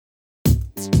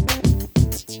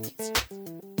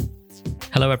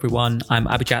Hello, everyone. I'm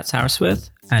Abhijat Saraswat,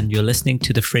 and you're listening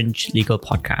to the Fringe Legal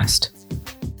Podcast.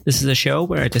 This is a show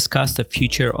where I discuss the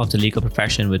future of the legal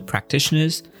profession with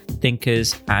practitioners,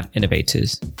 thinkers, and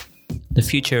innovators. The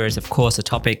future is, of course, a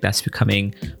topic that's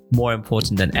becoming more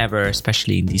important than ever,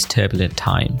 especially in these turbulent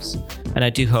times. And I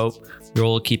do hope you're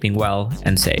all keeping well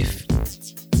and safe.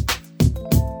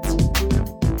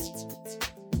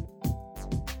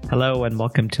 Hello, and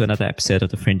welcome to another episode of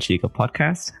the Fringe Legal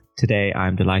Podcast. Today,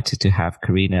 I'm delighted to have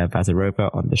Karina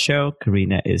Vazarova on the show.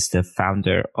 Karina is the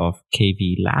founder of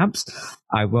KV Labs.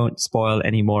 I won't spoil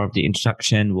any more of the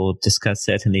introduction. We'll discuss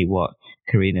certainly what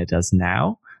Karina does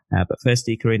now. But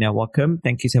firstly, Karina, welcome.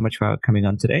 Thank you so much for coming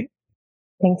on today.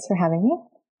 Thanks for having me.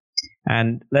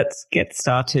 And let's get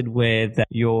started with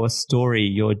your story,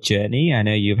 your journey. I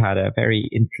know you've had a very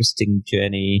interesting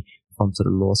journey from sort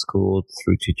of law school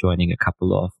through to joining a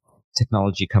couple of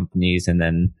technology companies and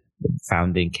then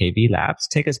founding KV Labs.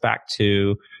 Take us back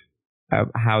to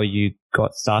how you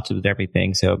got started with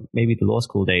everything. So maybe the law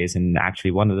school days. And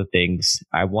actually one of the things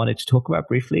I wanted to talk about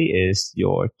briefly is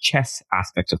your chess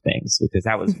aspect of things, because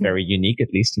that was very unique,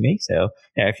 at least to me. So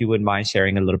yeah, if you wouldn't mind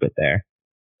sharing a little bit there.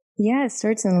 Yeah,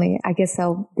 certainly. I guess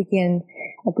I'll begin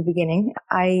at the beginning.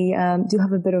 I do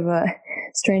have a bit of a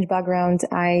strange background.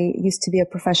 I used to be a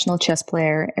professional chess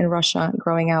player in Russia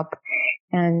growing up.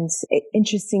 And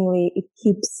interestingly, it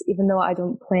keeps, even though I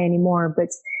don't play anymore, but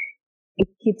it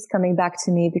keeps coming back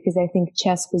to me because I think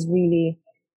chess was really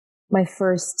my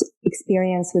first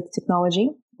experience with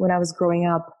technology. When I was growing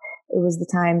up, it was the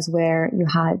times where you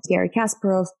had Garry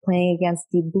Kasparov playing against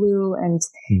Deep Blue, and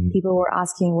people were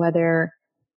asking whether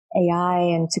AI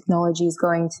and technology is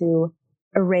going to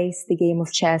erase the game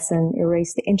of chess and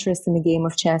erase the interest in the game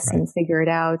of chess and figure it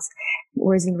out.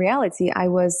 Whereas in reality, I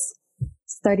was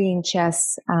studying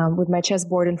chess with my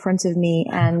chessboard in front of me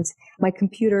and my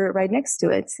computer right next to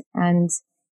it. And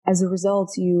as a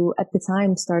result, you at the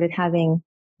time started having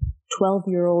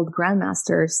 12-year-old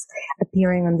grandmasters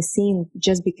appearing on the scene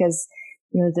just because,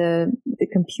 you know, the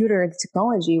computer, the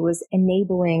technology was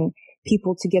enabling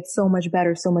people to get so much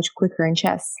better, so much quicker in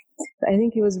chess. I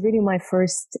think it was really my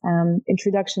first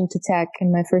introduction to tech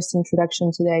and my first introduction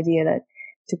to the idea that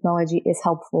technology is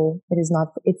helpful. It's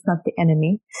not the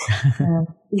enemy.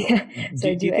 Yeah.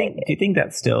 So do you think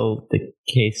that's still the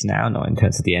case now? Not in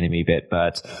terms of the enemy bit,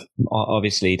 but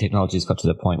obviously technology's got to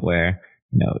the point where,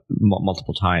 you know,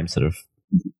 multiple times sort of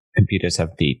computers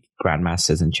have beat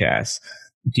grandmasters in chess.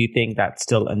 Do you think that's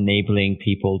still enabling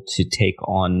people to take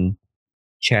on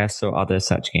chess or other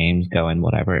such games, Go and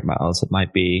whatever else it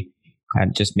might be,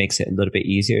 and just makes it a little bit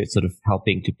easier? It's sort of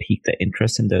helping to pique the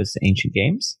interest in those ancient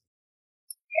games?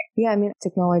 Yeah, I mean,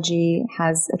 technology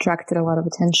has attracted a lot of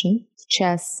attention,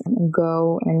 chess and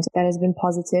Go, and that has been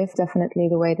positive. Definitely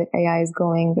the way that AI is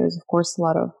going, there's of course a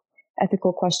lot of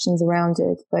ethical questions around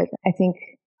it, but I think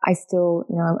I still,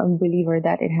 you know, I'm a believer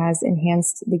that it has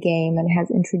enhanced the game and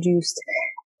has introduced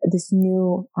this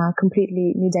new,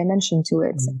 completely new dimension to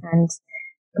it. And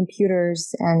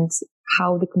computers and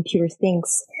how the computer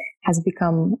thinks has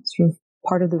become sort of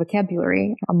part of the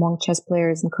vocabulary among chess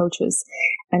players and coaches.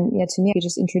 And yeah, to me, it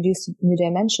just introduced a new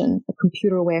dimension, a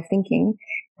computer way of thinking,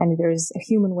 and there's a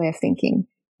human way of thinking,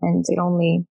 and it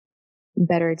only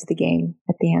bettered the game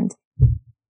at the end.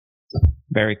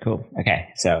 Very cool. Okay,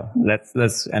 so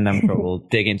let's and I'm sure we'll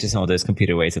dig into some of those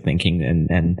computer ways of thinking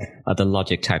and other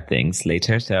logic type things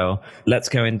later. So let's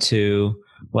go into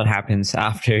what happens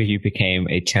after you became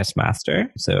a chess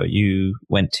master. So you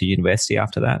went to university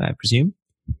after that, I presume?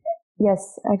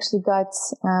 Yes, I actually got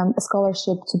a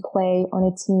scholarship to play on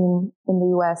a team in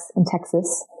the US, in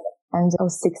Texas. And I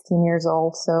was 16 years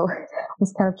old, so I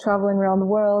was kind of traveling around the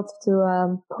world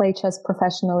to play chess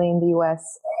professionally in the US.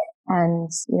 And,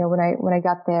 you know, when I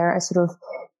got there, I sort of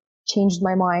changed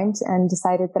my mind and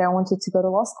decided that I wanted to go to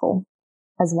law school,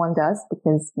 as one does,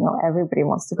 because, you know, everybody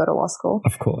wants to go to law school.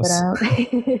 Of course. But,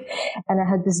 and I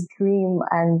had this dream,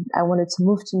 and I wanted to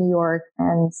move to New York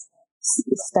and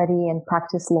study and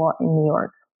practice law in New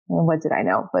York. And what did I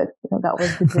know? But, you know, that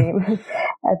was the dream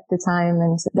at the time.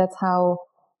 And that's how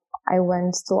I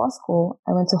went to law school.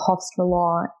 I went to Hofstra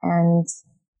Law, and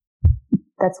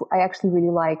I actually really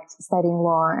liked studying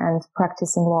law and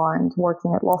practicing law and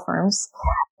working at law firms.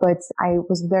 But I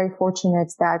was very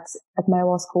fortunate that at my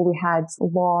law school we had a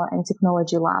law and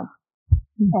technology lab.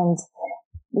 And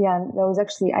yeah, that was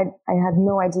actually, I had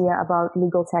no idea about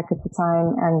legal tech at the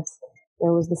time. And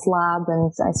there was this lab,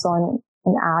 and I saw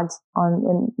an ad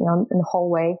in the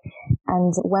hallway,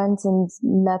 and went and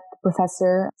met the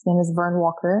professor. His name is Vern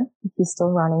Walker. He's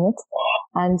still running it.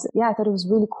 And yeah, I thought it was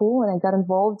really cool, and I got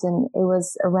involved, and it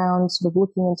was around sort of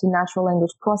looking into natural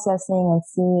language processing and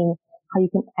seeing how you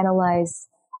can analyze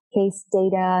case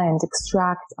data and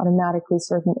extract automatically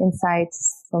certain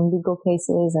insights from legal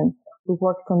cases. And we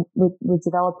worked with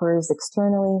developers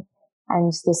externally.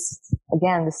 And this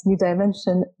new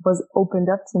dimension was opened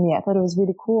up to me. I thought it was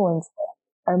really cool. And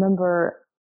I remember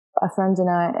a friend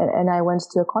and I went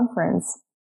to a conference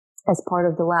as part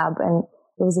of the lab, and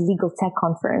it was a legal tech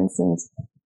conference. And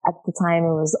at the time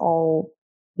it was all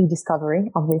e-discovery,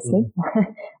 obviously,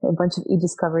 a bunch of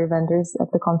e-discovery vendors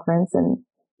at the conference. And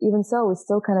even so, we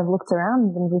still kind of looked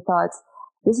around and we thought,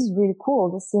 this is really cool.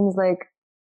 This seems like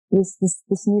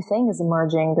this new thing is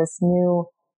emerging.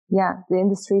 The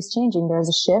industry is changing. There's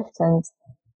a shift, and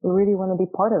we really want to be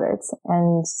part of it.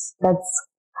 And that's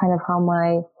kind of how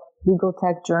my legal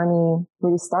tech journey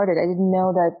really started. I didn't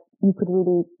know that you could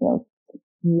really,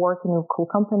 work in a cool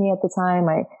company at the time.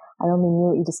 I only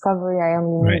knew e-discovery. I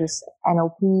only knew this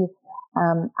NLP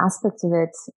aspect of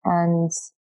it. And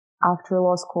after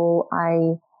law school,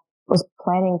 I was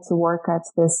planning to work at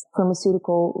this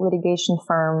pharmaceutical litigation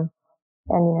firm.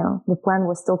 And, the plan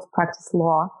was still to practice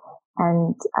law.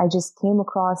 And I just came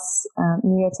across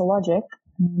Neotologic,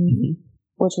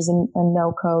 which is a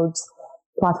no-code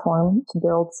platform to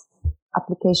build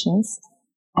applications.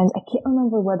 And I can't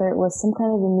remember whether it was some kind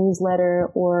of a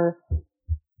newsletter, or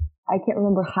I can't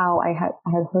remember how I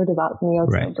had heard about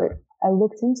Neotologic, but I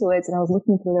looked into it and I was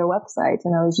looking through their website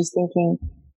and I was just thinking,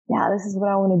 yeah, this is what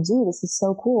I want to do. This is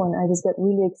so cool. And I just got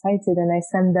really excited, and I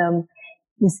sent them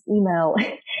this email.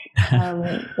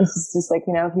 This is just like,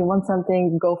 if you want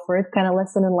something, go for it kind of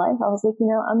lesson in life. I was like,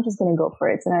 I'm just going to go for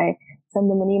it. And I sent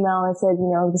them an email and I said,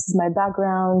 this is my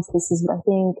background. This is what I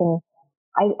think. And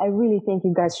I really think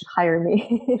you guys should hire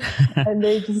me. And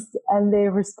they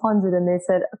responded and they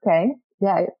said, okay,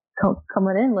 yeah, come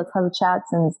on in. Let's have a chat.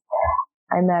 And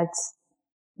I met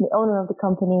the owner of the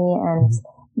company and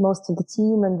most of the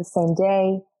team in the same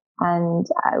day. And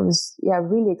it was,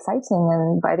 really exciting.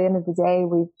 And by the end of the day,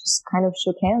 we just kind of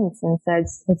shook hands and said,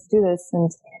 let's do this. And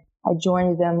I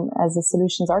joined them as a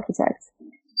solutions architect.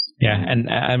 Yeah. And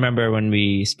I remember when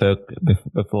we spoke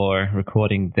before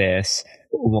recording this,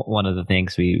 one of the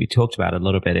things we talked about a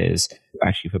little bit is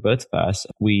actually for both of us,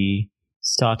 we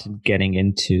started getting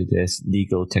into this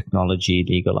legal technology,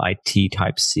 legal IT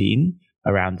type scene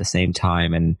around the same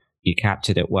time. And you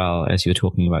captured it well as you were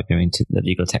talking about going to the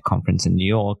legal tech conference in New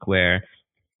York, where,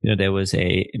 there was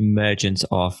a emergence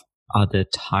of other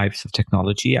types of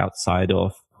technology outside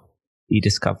of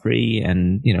e-discovery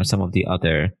and, some of the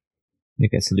other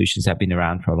solutions that have been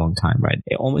around for a long time, right?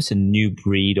 Almost a new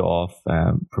breed of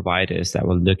providers that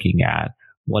were looking at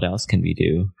what else can we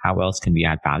do? How else can we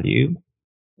add value?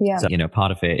 Yeah. So,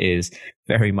 part of it is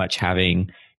very much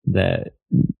having the,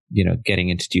 getting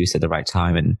introduced at the right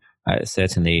time. And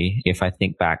certainly if I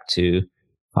think back to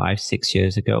 5-6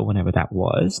 years ago, whenever that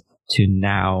was, to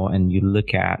now, and you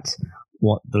look at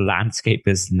what the landscape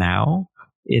is now,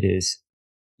 it is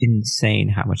insane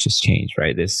how much has changed,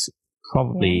 right? There's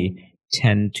probably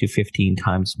 10 to 15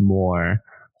 times more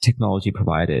technology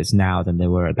providers now than there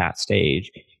were at that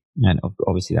stage. And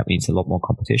obviously that means a lot more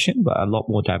competition, but a lot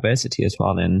more diversity as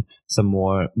well, and some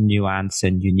more nuanced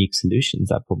and unique solutions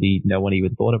that probably no one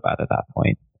even thought about at that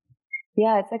point.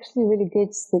 Yeah, it's actually really good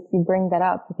that you bring that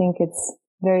up. I think it's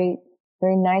very,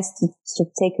 very nice to sort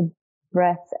of take a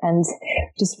breath and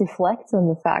just reflect on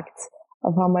the fact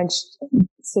of how much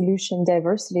solution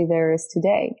diversity there is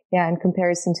today. Yeah, in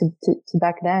comparison to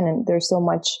back then. And there's so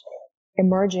much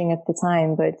emerging at the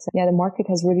time. But yeah, the market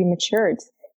has really matured.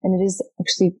 And it is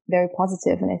actually very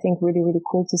positive, and I think really, really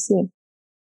cool to see.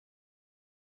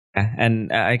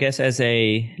 And I guess as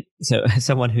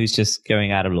someone who's just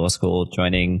going out of law school,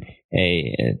 joining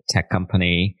a tech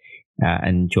company,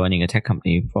 and joining a tech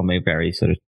company from a very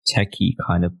sort of techie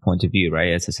kind of point of view,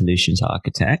 right, as a solutions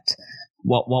architect,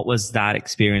 what was that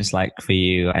experience like for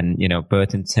you? And,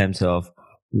 both in terms of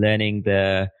learning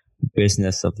the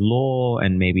business of law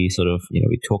and maybe sort of,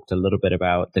 we talked a little bit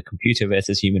about the computer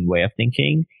versus human way of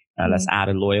thinking. Let's add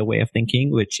a lawyer way of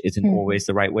thinking, which isn't always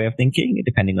the right way of thinking,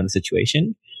 depending on the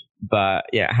situation. But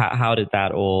yeah, how did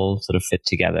that all sort of fit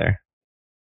together?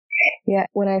 Yeah,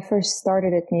 when I first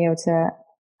started at Neota,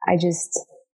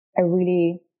 I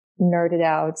really nerded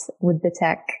out with the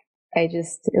tech. It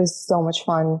was so much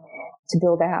fun to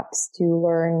build apps, to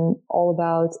learn all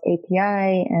about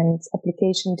API and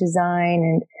application design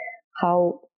and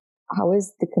how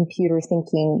is the computer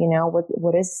thinking,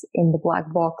 what is in the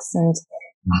black box, and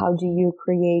how do you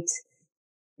create,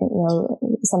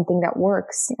 something that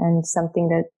works and something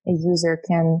that a user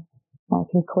can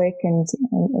click and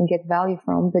get value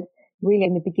from. But really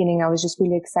in the beginning, I was just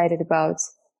really excited about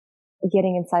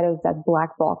getting inside of that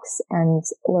black box and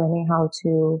learning how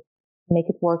to make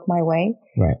it work my way.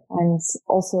 Right. And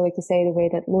also, like you say, the way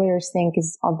that lawyers think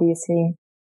is obviously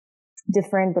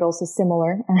different, but also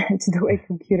similar to the way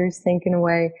computers think in a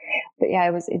way. But yeah,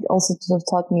 it also sort of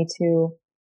taught me to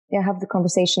have the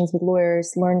conversations with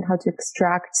lawyers, learn how to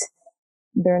extract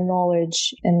their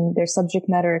knowledge and their subject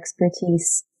matter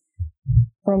expertise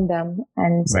from them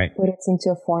and put it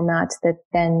into a format that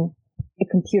then a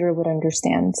computer would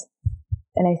understand.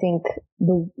 And I think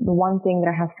the one thing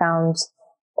that I have found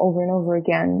over and over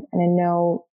again, and I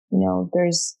know,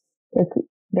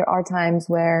 there are times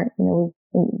where, in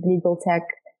legal tech,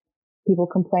 people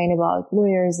complain about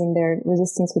lawyers and their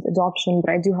resistance with adoption.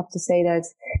 But I do have to say that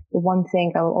the one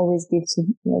thing I will always give to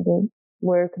the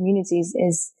lawyer communities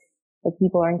is that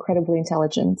people are incredibly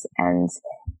intelligent, and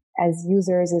as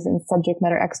users, as in subject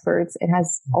matter experts, it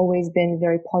has always been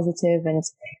very positive and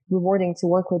rewarding to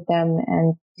work with them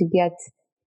and to get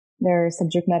their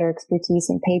subject matter expertise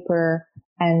in paper.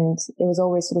 And it was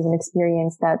always sort of an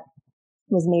experience that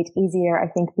was made easier, I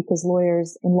think, because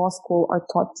lawyers in law school are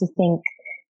taught to think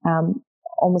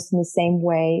almost in the same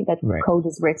way that code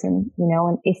is written,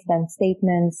 and if-then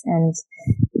statements, and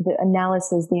the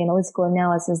analytical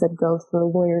analysis that goes through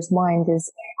a lawyer's mind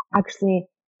is actually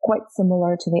quite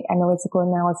similar to the analytical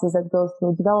analysis that goes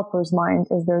through a developer's mind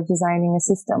as they're designing a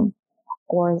system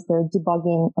or as they're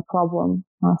debugging a problem.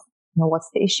 What's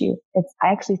the issue?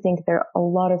 I actually think there are a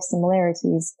lot of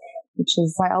similarities, which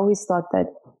is why I always thought that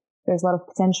there's a lot of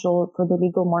potential for the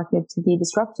legal market to be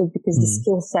disrupted, because the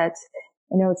skill set,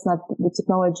 I know it's not the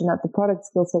technology, not the product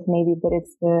skill set maybe, but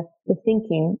it's the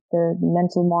thinking, the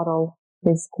mental model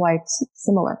is quite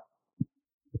similar.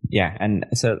 Yeah. And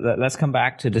so let's come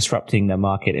back to disrupting the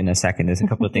market in a second. There's a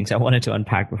couple of things I wanted to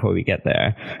unpack before we get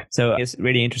there. So it's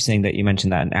really interesting that you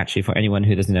mentioned that. And actually, for anyone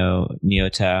who doesn't know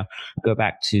Nyota, go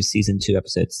back to season 2,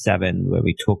 episode 7, where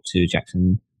we talked to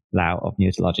Jackson Lau of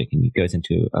Nyota Logic, and he goes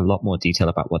into a lot more detail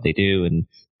about what they do and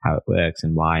how it works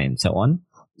and why and so on.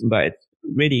 But it's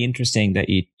really interesting that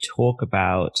you talk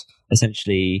about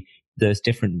essentially those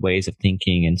different ways of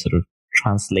thinking and sort of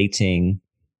translating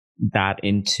that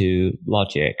into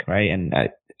logic, right? And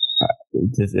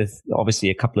there's obviously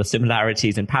a couple of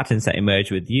similarities and patterns that emerge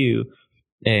with you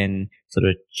in sort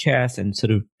of chess and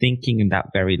sort of thinking in that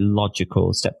very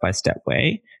logical step-by-step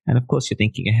way. And of course, you're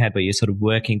thinking ahead, but you're sort of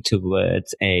working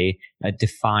towards a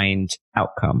defined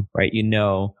outcome, right? You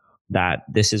know that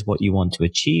this is what you want to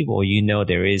achieve, or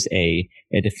there is a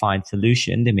defined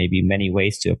solution. There may be many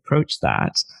ways to approach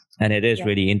that. And it is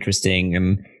really interesting.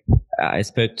 And I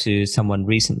spoke to someone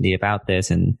recently about this,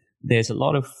 and there's a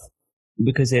lot of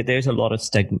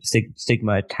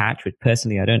stigma attached, which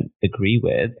personally I don't agree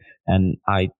with. And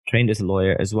I trained as a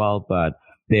lawyer as well, but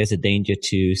there's a danger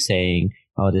to saying,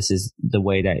 oh, this is the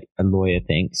way that a lawyer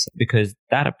thinks, because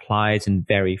that applies in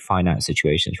very finite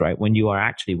situations, right? When you are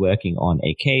actually working on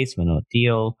a case, on a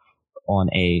deal, on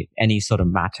any sort of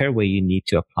matter where you need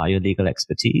to apply your legal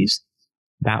expertise,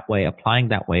 applying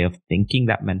that way of thinking,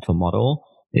 that mental model,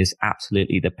 is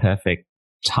absolutely the perfect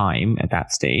time at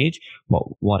that stage.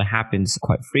 What happens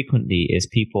quite frequently is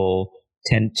people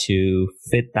tend to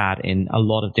fit that in a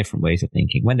lot of different ways of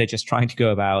thinking. When they're just trying to go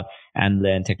about and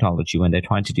learn technology, when they're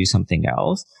trying to do something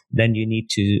else, then you need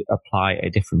to apply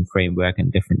a different framework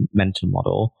and different mental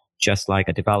model, just like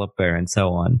a developer and so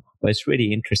on. But it's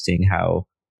really interesting how,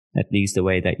 at least the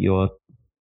way that you're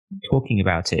talking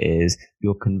about it, is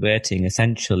you're converting,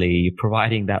 essentially, you're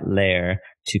providing that layer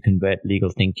to convert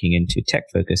legal thinking into tech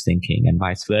focused thinking and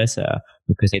vice versa,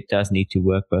 because it does need to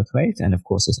work both ways. And of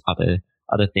course, there's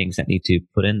other things that need to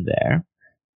put in there.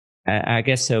 I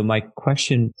guess so. My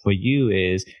question for you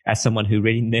is, as someone who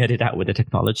really nerded out with the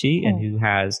technology and who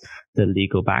has the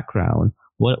legal background,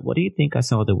 what do you think are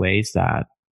some of the ways that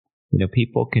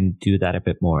people can do that a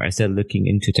bit more as they're looking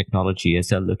into technology, as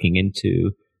they're looking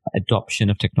into adoption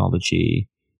of technology?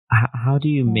 How do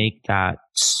you make that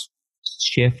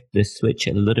shift, the switch,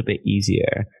 a little bit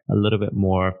easier, a little bit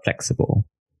more flexible?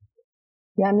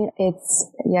 Yeah, I mean,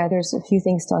 there's a few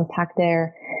things to unpack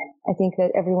there. I think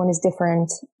that everyone is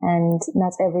different, and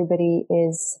not everybody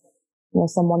is,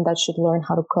 someone that should learn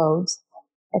how to code.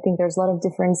 I think there's a lot of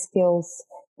different skills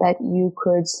that you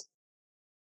could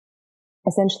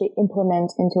essentially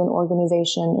implement into an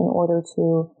organization in order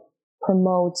to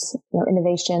promote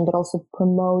innovation, but also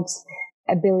promote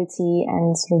ability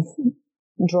and sort of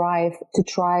drive to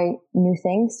try new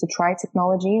things, to try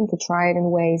technology, and to try it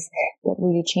in ways that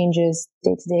really changes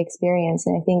day-to-day experience.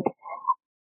 And I think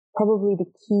probably the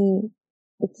key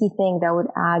thing that would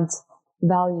add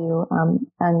value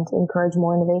and encourage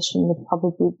more innovation would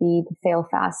probably be the fail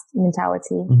fast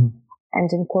mentality, and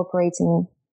incorporating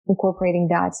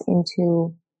that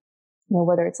into,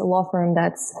 whether it's a law firm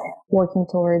that's working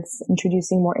towards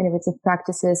introducing more innovative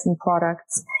practices and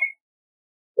products,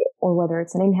 or whether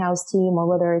it's an in-house team, or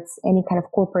whether it's any kind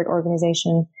of corporate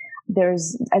organization.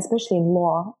 There's, especially in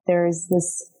law, there's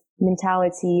this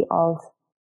mentality of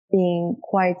being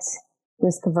quite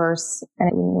risk averse.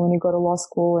 And when you go to law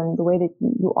school, and the way that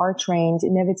you are trained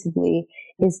inevitably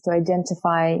is to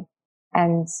identify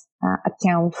and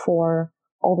account for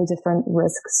all the different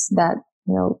risks that,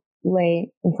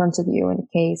 lay in front of you in a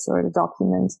case or a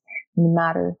document in the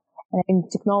matter. And in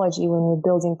technology, when you're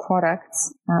building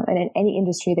products, and in any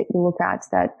industry that you look at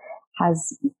that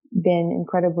has been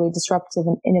incredibly disruptive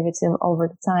and innovative over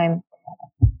the time,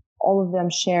 all of them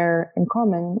share in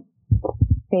common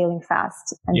failing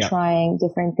fast and trying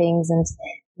different things. And,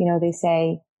 they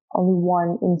say only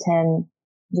 1 in 10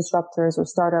 disruptors or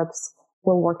startups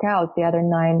will work out. The other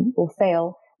 9 will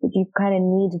fail. But you kind of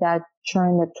need that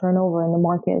turnover in the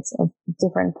market of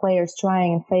different players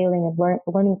trying and failing and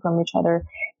learning from each other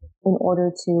in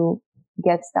order to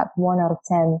get that 1 out of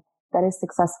 10 that is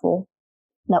successful,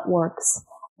 that works.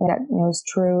 And that is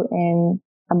true in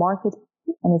a market,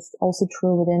 and it's also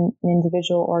true within an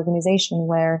individual organization,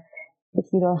 where if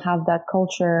you don't have that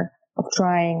culture of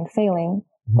trying and failing,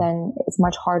 then it's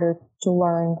much harder to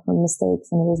learn from mistakes,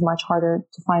 and it is much harder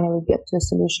to finally get to a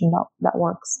solution that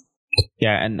works.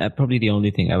 Yeah, and probably the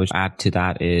only thing I would add to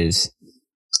that is,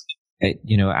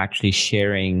 actually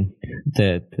sharing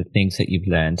the things that you've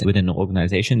learned within an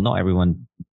organization. Not everyone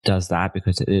does that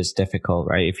because it is difficult,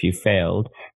 right? If you failed,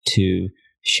 to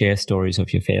share stories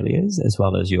of your failures as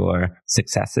well as your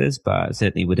successes, but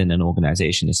certainly within an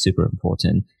organization is super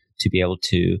important to be able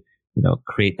to,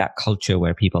 create that culture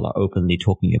where people are openly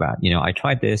talking about, I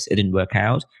tried this, it didn't work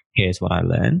out, here's what I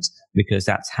learned, because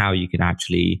that's how you can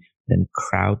actually then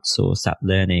crowdsource that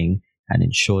learning and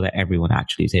ensure that everyone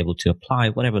actually is able to apply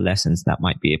whatever lessons that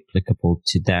might be applicable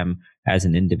to them as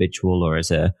an individual or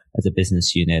as a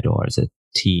business unit or as a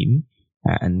team,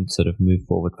 and sort of move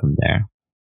forward from there.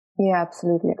 Yeah,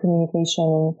 absolutely.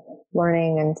 Communication,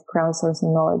 learning, and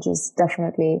crowdsourcing knowledge is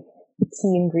definitely the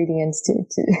key ingredients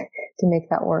to make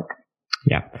that work.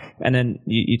 Yeah. And then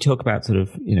you talk about sort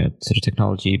of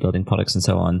technology, building products and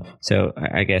so on. So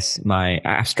I guess my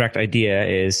abstract idea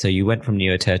is, so you went from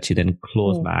Neota to then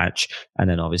ClauseMatch, and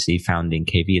then obviously founding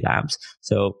KV Labs.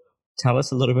 So tell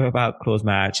us a little bit about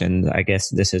ClauseMatch. And I guess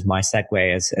this is my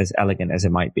segue, as elegant as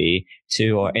it might be,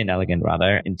 or inelegant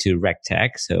rather, into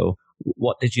RegTech. So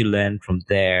what did you learn from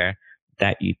there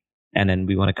and then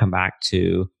we want to come back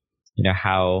to,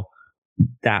 how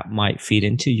that might feed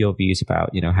into your views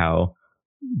about, how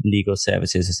legal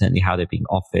services, and certainly how they're being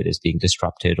offered, is being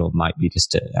disrupted or might be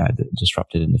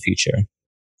disrupted in the future.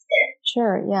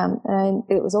 Sure, yeah. And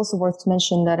it was also worth to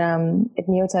mention that at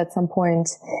Neota at some point,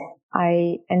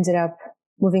 I ended up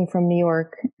moving from New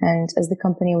York, and as the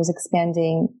company was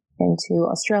expanding into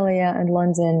Australia and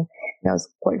London, I was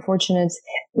quite fortunate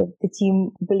that the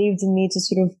team believed in me to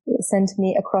sort of send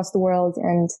me across the world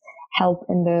and help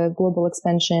in the global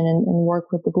expansion and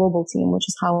work with the global team, which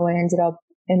is how I ended up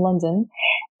in London.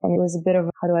 And it was a bit of,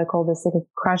 how do I call this, like a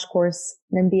crash course,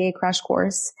 an MBA crash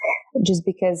course, just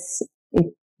because it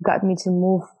got me to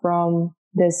move from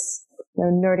this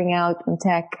nerding out on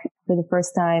tech for the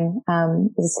first time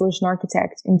as a solution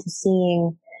architect into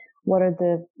seeing what are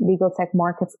the legal tech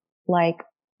markets like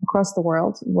across the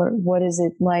world. What is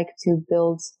it like to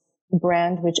build a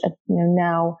brand, which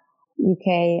now UK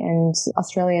and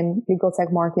Australian legal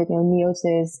tech market,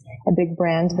 Neota is a big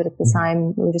brand, but at the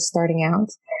time we were just starting out.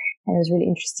 And it was really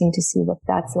interesting to see what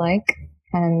that's like.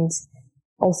 And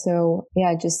also,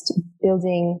 just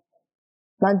building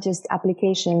not just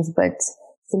applications, but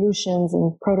solutions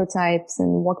and prototypes,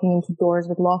 and walking into doors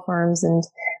with law firms and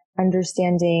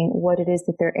understanding what it is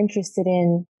that they're interested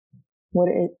in, what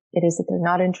it is that they're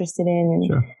not interested in,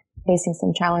 and facing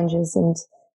some challenges. And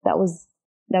that was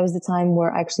the time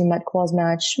where I actually met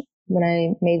ClauseMatch when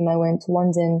I made my way into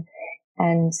London,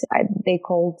 and they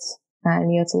called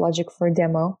Neota Logic for a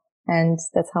demo, and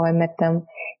that's how I met them.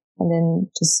 And then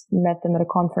just met them at a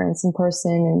conference in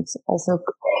person. And also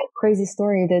crazy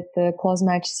story that the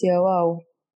ClauseMatch COO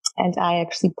and I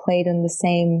actually played on the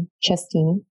same chess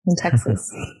team in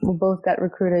Texas. We both got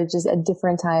recruited just at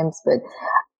different times, but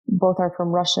both are from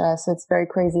Russia. So it's very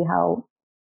crazy how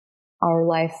our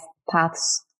life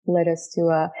paths led us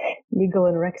to legal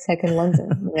and RegTech in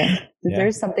London. Yeah.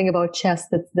 There's something about chess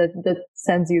that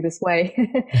sends you this way.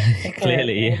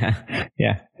 Clearly,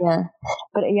 yeah.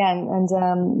 But and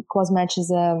ClauseMatch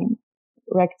is a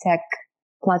RegTech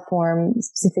platform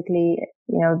specifically,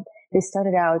 they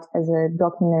started out as a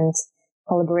document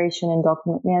collaboration and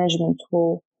document management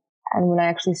tool. And when I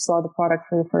actually saw the product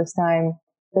for the first time,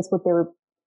 that's what they were,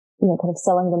 kind of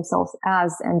selling themselves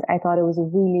as. And I thought it was a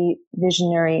really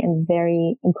visionary and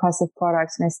very impressive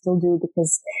product. And I still do,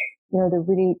 because, they're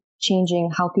really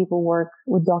changing how people work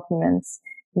with documents,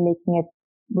 making it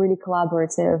really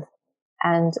collaborative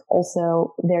and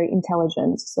also very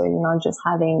intelligent. So you're not just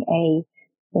having a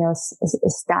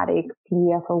static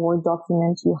PDF or Word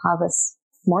document. You have a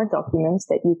smart document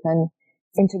that you can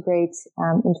integrate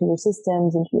into your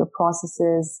systems, into your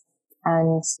processes,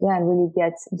 and really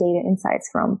get data insights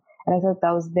from. And I thought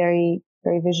that was very,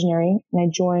 very visionary. And I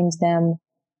joined them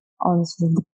on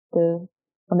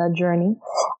on that journey.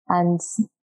 And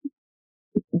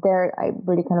there I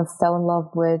really kind of fell in love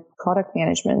with product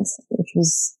management, which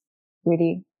was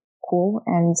really cool,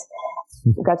 and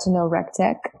got to know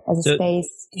RegTech as a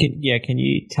space. Can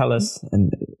you tell us,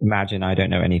 and imagine I don't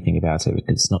know anything about it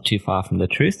because it's not too far from the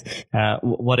truth.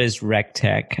 What is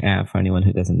RegTech for anyone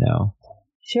who doesn't know?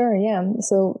 Sure, yeah.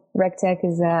 So RegTech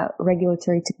is a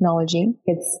regulatory technology.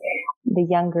 It's the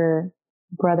younger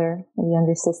brother and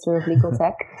younger sister of legal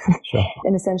tech. Sure.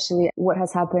 And essentially what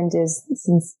has happened is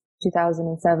since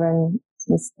 2007,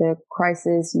 since the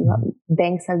crisis,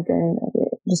 banks have been,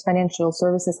 just financial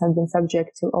services have been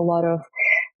subject to a lot of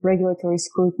regulatory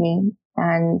scrutiny.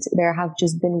 And there have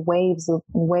just been waves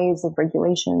of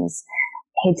regulations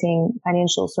hitting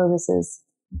financial services.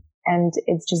 And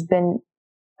it's just been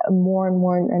a more and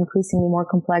more increasingly more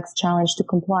complex challenge to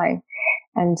comply.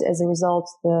 And as a result,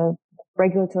 the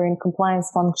regulatory and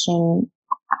compliance function,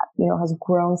 has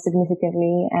grown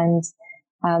significantly and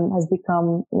has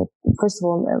become, first of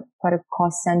all, quite a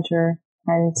cost center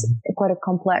and quite a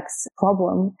complex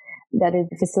problem that is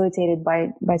facilitated by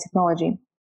technology.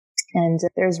 And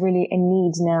there's really a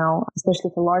need now,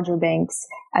 especially for larger banks,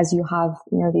 as you have,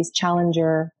 these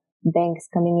challenger banks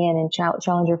coming in and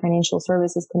challenger financial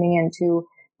services coming in to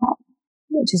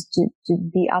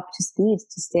be up to speed,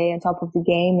 to stay on top of the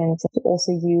game, and to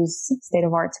also use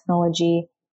state-of-art technology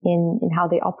in how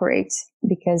they operate.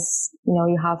 Because,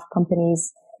 you have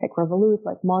companies like Revolut,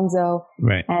 like Monzo,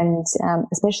 right, and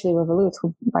especially Revolut,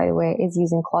 who, by the way, is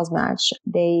using ClauseMatch.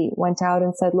 They went out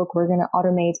and said, look, we're going to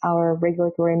automate our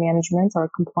regulatory management, our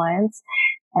compliance,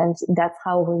 and that's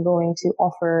how we're going to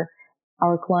offer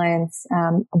our clients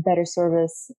a better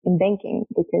service in banking,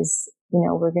 because,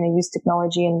 we're going to use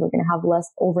technology and we're going to have less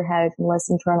overhead and less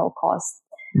internal costs.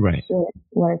 Right.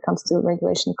 When it comes to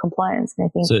regulation and compliance. And I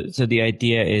think so the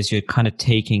idea is you're kind of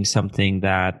taking something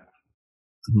that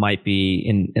might be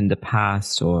in the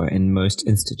past or in most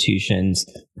institutions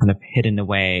kind of hidden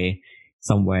away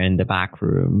somewhere in the back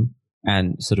room,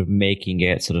 and sort of making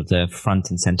it sort of the front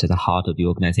and center, the heart of the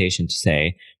organization, to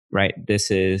say, right, this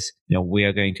is, we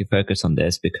are going to focus on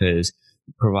this because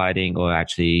providing, or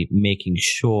actually making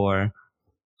sure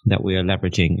that we are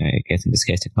leveraging, I guess in this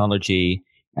case, technology,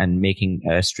 and making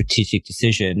a strategic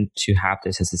decision to have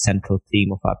this as a central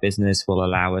theme of our business will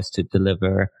allow us to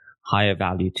deliver higher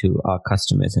value to our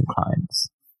customers and clients.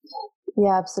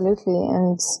 Yeah, absolutely.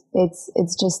 And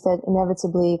it's just that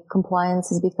inevitably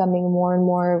compliance is becoming more and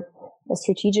more a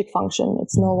strategic function.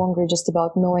 It's no longer just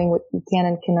about knowing what you can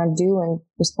and cannot do and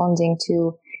responding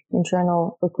to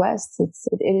internal requests.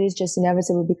 It is just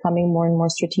inevitably becoming more and more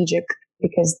strategic,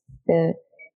 because the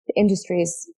industry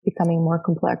is becoming more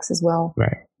complex as well.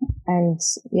 Right. And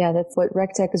that's what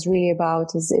RegTech is really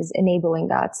about, is enabling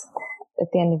that. At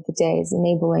the end of the day, is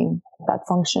enabling that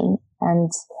function.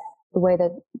 And the way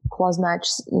that ClauseMatch,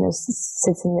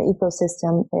 sits in the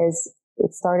ecosystem is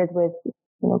it started with,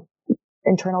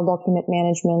 internal document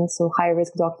management, so high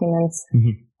risk documents,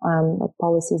 like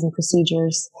policies and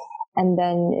procedures. And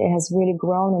then it has really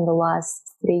grown in the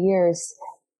last 3 years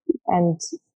and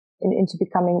into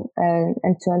becoming an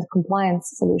end-to-end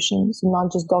compliance solution. So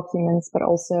not just documents, but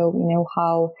also,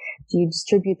 how do you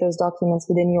distribute those documents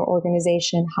within your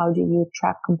organization? How do you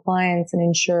track compliance and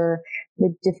ensure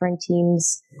that different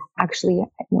teams actually,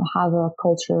 have a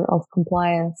culture of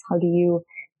compliance? How do you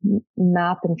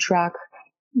map and track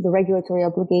the regulatory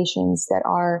obligations that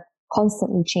are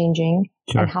constantly changing,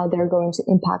 sure, and how they're going to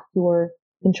impact your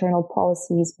internal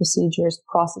policies, procedures,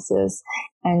 processes?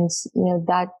 And,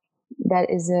 that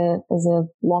is a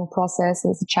long process,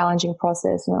 and it's a challenging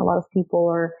process. A lot of people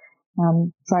are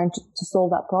trying to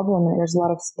solve that problem, and there's a lot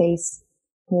of space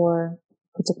for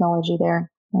technology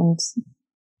there. And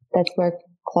that's where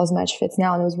ClauseMatch fits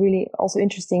now. And it was really also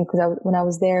interesting because when I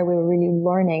was there, we were really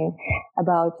learning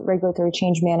about regulatory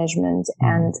change management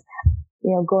and,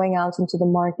 going out into the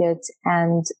market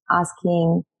and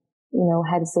asking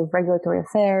heads of regulatory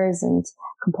affairs and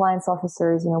compliance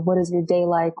officers. What is your day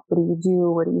like? What do you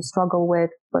do? What do you struggle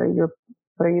with? What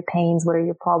are your pains? What are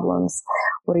your problems?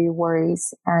 What are your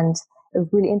worries? And it was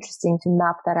really interesting to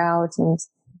map that out and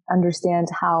understand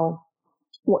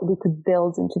what we could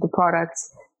build into the product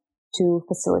to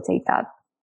facilitate that.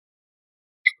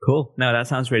 Cool. No, that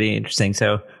sounds really interesting.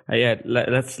 So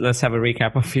let's have a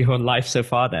recap of your life so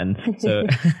far then. So,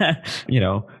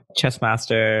 chess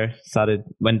master,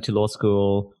 went to law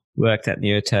school, worked at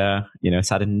Nyota,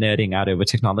 started nerding out over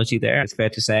technology there, it's fair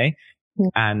to say.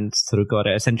 And sort of got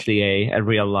essentially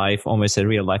almost a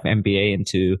real life MBA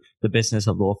into the business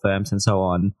of law firms and so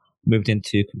on. Moved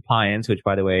into compliance, which,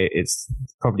 by the way, is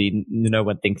probably no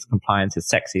one thinks compliance is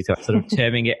sexy. So sort of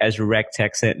terming it as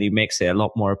RegTech certainly makes it a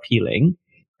lot more appealing.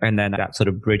 And then that sort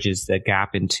of bridges the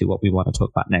gap into what we want to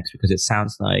talk about next, because it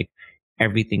sounds like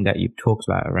everything that you've talked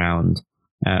about around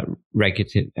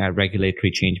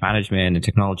regulatory change management and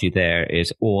technology there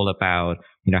is all about,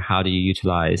 how do you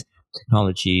utilize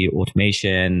technology,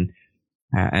 automation,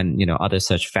 and, other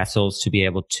such vessels to be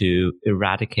able to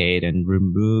eradicate and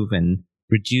remove and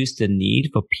reduce the need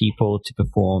for people to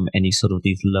perform any sort of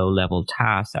these low-level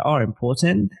tasks that are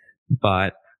important,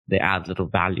 but they add little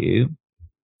value.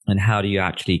 And how do you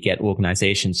actually get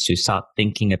organizations to start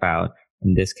thinking about,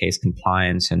 in this case,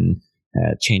 compliance and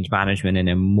change management in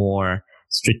a more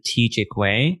strategic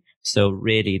way? So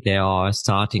really, they are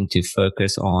starting to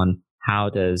focus on how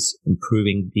does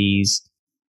improving these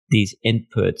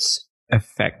inputs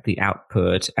affect the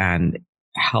output and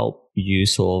help you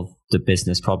solve the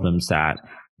business problems that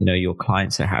your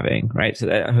clients are having, right? So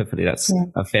hopefully that's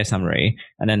a fair summary.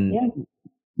 And then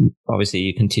obviously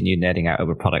you continue netting out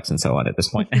over products and so on at this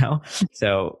point now.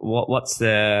 So what's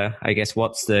the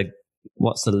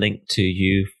link to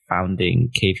you founding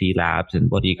KV Labs, and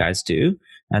what do you guys do?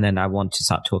 And then I want to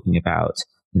start talking about,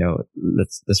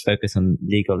 let's focus on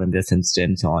legal in this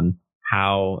instance, on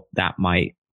how that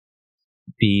might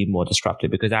be more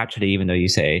disruptive, because actually, even though you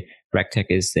say RegTech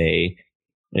is a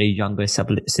younger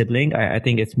sibling, I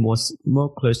think it's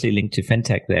more closely linked to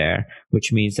fintech there,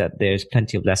 which means that there's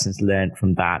plenty of lessons learned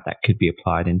from that could be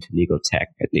applied into legal tech,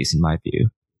 at least in my view.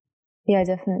 Yeah,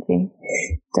 definitely.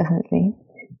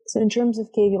 So in terms of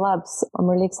KV Labs, I'm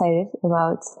really excited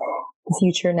about the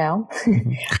future now.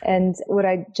 Mm-hmm. And what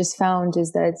I just found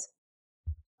is that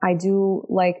I do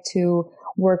like to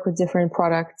work with different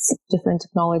products, different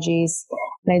technologies.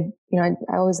 And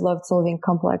I always loved solving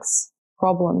complex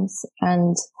problems.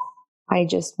 And I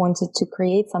just wanted to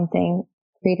create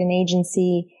an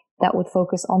agency that would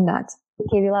focus on that.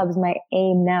 KV Labs, my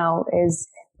aim now is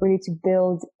really to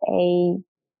build a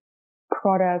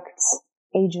product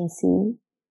agency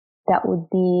that would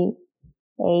be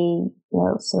a,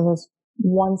 sort of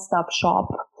one-stop shop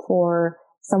for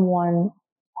someone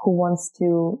who wants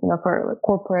to, for a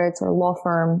corporate or law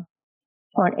firm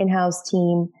or an in-house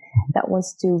team that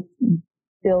wants to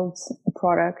build a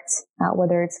product,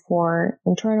 whether it's for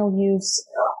internal use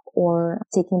or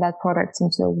taking that product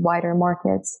into wider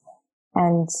markets.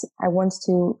 And I want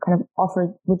to kind of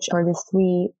offer, which are the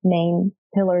three main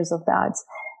pillars of that.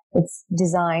 It's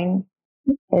design,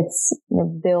 it's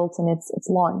built, and it's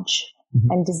launch.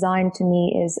 Mm-hmm. And design to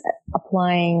me is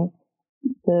applying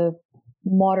the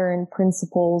modern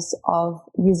principles of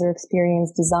user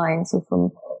experience design. So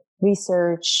from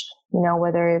research,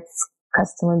 whether it's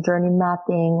customer journey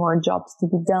mapping or jobs to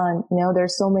be done,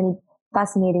 there's so many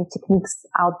fascinating techniques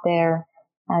out there.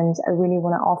 And I really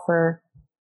want to offer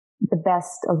the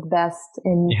best of the best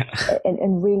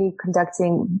in really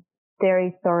conducting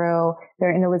very thorough,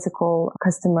 very analytical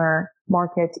customer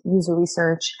market user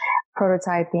research,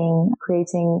 prototyping,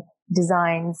 creating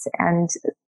designs, and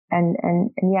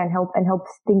help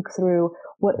think through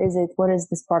what is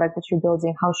this product that you're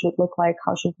building, how should it look like,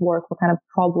 how should it work, what kind of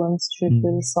problems should it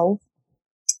really solve.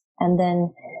 And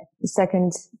then the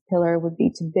second pillar would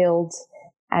be to build,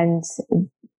 and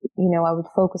I would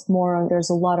focus more on, there's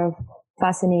a lot of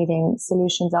fascinating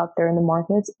solutions out there in the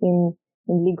market in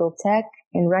legal tech,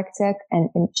 in RegTech, and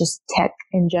in just tech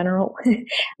in general.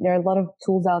 There are a lot of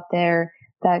tools out there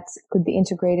that could be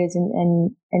integrated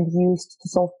and used to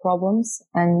solve problems.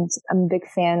 And I'm a big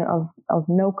fan of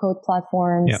no-code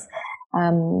platforms. Yeah.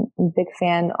 I'm a big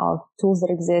fan of tools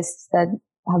that exist that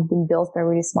have been built by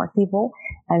really smart people.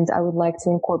 And I would like to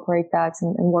incorporate that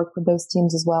and work with those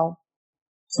teams as well.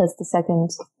 So that's the second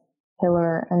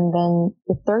pillar. And then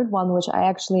the third one, which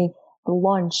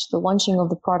the launching of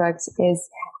the product, is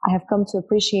I have come to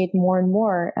appreciate more and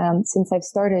more since I've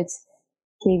started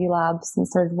KV Labs and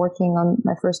started working on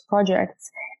my first projects.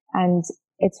 And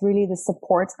it's really the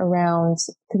support around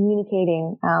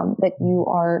communicating that you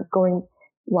are going,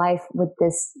 life with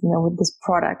this, with this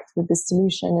product, with this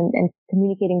solution, and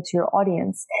communicating to your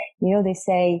audience. They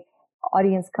say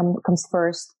audience comes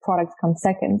first, product comes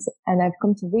second. And I've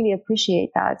come to really appreciate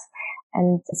that.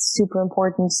 And it's super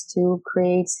important to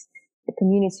create a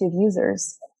community of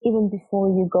users even before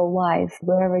you go live,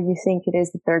 wherever you think it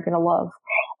is that they're going to love.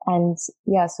 And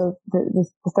yeah, so the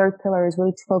third pillar is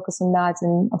really to focus on that,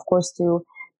 and of course to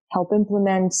help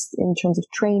implement in terms of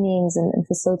trainings and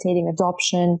facilitating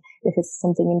adoption if it's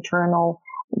something internal,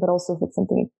 but also if it's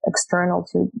something external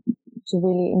to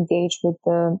really engage with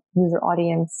the user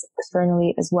audience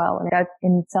externally as well. And that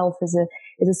in itself is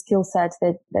a skill set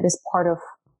that is part of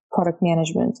product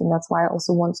management. And that's why I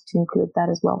also want to include that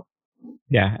as well.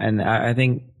 Yeah. And I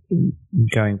think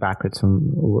going backwards from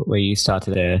where you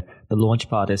started there, the launch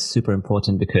part is super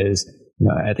important because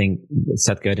I think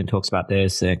Seth Godin talks about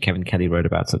this. Kevin Kelly wrote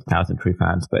about 1,000 True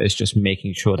Fans, but it's just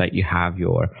making sure that you have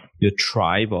your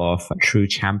tribe of true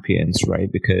champions, right?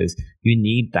 Because you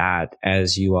need that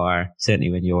as you are, certainly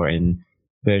when you're in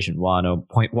version 1 or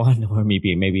 0.1 or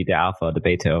maybe the alpha or the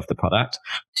beta of the product,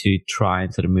 to try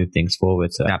and sort of move things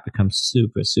forward. So that becomes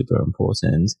super, super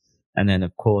important. And then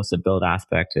of course the build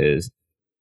aspect is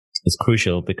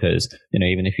crucial because,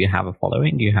 even if you have a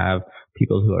following, you have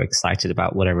people who are excited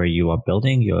about whatever you are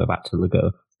building, you're about to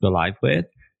go live with.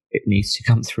 It needs to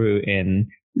come through in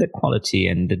the quality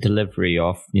and the delivery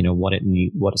of, what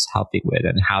it's helping with,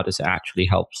 and how does it actually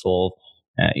help solve,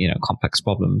 complex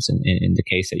problems in the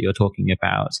case that you're talking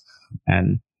about.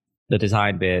 And the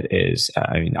design bit is,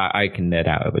 I can nerd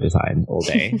out over design all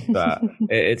day, but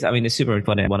it's super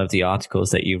important. One of the articles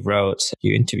that you wrote,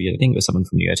 you interviewed, I think it was someone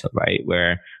from Yotel, right?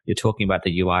 Where you're talking about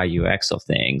the UI, UX of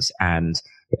things. And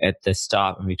at the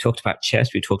start, when we talked about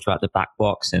chess, we talked about the black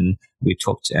box, and you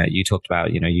talked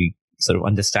about, you sort of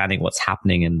understanding what's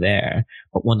happening in there.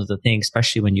 But one of the things,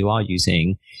 especially when you are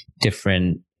using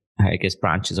different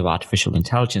branches of artificial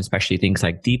intelligence, especially things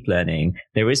like deep learning,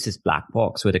 there is this black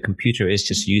box where the computer is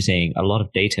just using a lot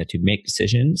of data to make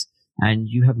decisions, and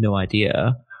you have no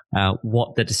idea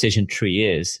what the decision tree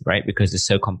is, right? Because it's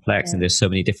so complex and there's so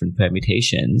many different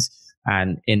permutations.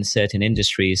 And in certain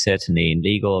industries, certainly in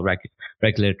legal,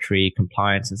 regulatory,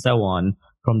 compliance, and so on,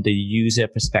 from the user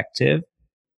perspective,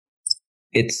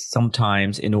 it's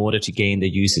sometimes, in order to gain the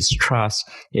user's trust,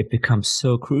 it becomes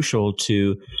so crucial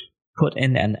to put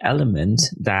in an element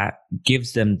that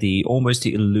gives them almost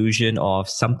the illusion of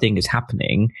something is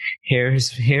happening.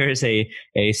 Here's a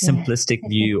simplistic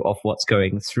view of what's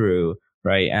going through,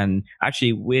 right? And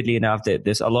actually, weirdly enough, that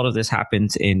there's a lot of this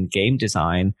happens in game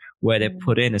design, where they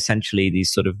put in essentially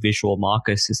these sort of visual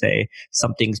markers to say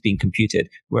something's being computed,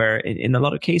 where in a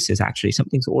lot of cases, actually,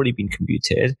 something's already been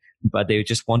computed, but they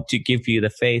just want to give you the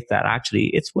faith that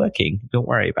actually it's working. Don't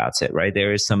worry about it, right?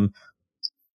 There is some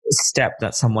step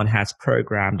that someone has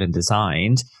programmed and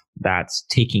designed that's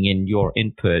taking in your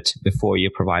input before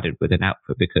you're provided with an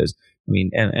output. Because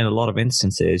in a lot of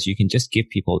instances, you can just give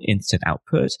people instant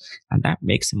output, and that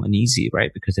makes them uneasy,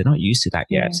 right? Because they're not used to that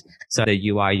yet. So the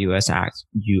UI,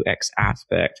 UX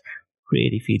aspect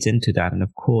really feeds into that. And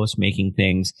of course, making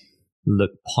things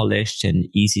look polished and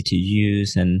easy to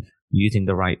use, and using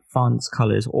the right fonts,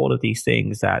 colors, all of these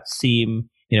things that seem,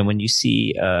 when you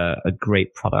see a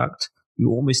great product, you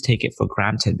almost take it for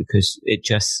granted because it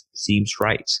just seems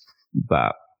right.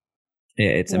 But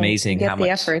it's amazing how much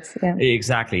effort.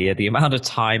 Exactly. The amount of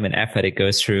time and effort it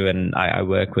goes through. And I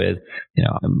work with,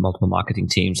 multiple marketing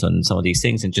teams on some of these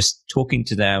things, and just talking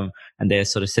to them, and they're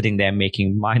sort of sitting there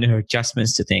making minor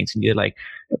adjustments to things. And you're like,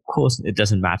 of course it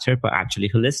doesn't matter, but actually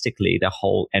holistically, the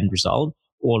whole end result,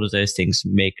 all of those things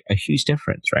make a huge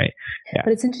difference, right? Yeah.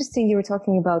 But it's interesting you were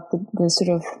talking about the sort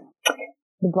of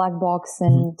the black box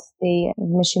and the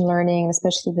machine learning,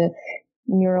 especially the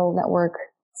neural network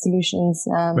solutions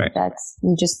that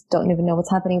you just don't even know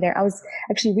what's happening there. I was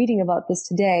actually reading about this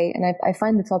today, and I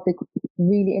find the topic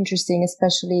really interesting,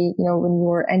 especially when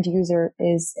your end user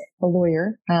is a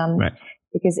lawyer,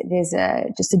 because it is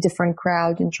just a different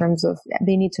crowd in terms of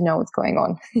they need to know what's going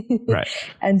on. Right.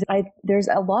 And there's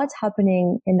a lot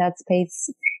happening in that space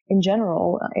in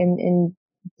general, in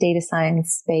data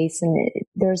science space, and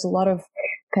there's a lot of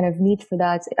kind of need for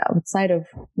that outside of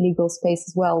legal space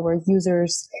as well, where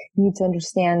users need to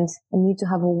understand and need to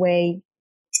have a way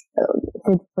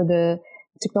for the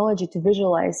technology to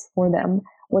visualize for them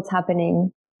what's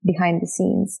happening behind the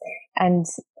scenes. And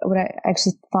what I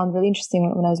actually found really interesting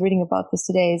when I was reading about this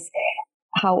today is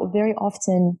how very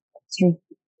often sort of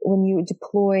when you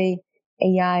deploy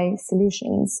AI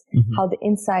solutions, how the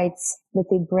insights that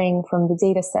they bring from the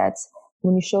data sets,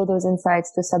 when you show those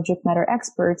insights to subject matter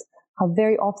experts, how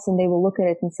very often they will look at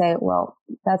it and say, well,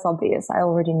 that's obvious. I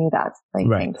already knew that. Like,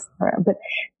 right. Thanks.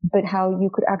 But how you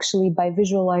could actually, by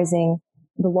visualizing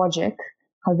the logic,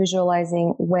 how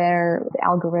visualizing where the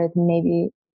algorithm maybe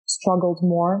struggled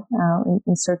more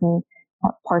in certain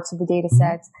parts of the data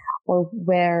set, or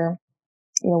where,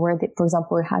 for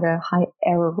example, it had a high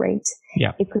error rate.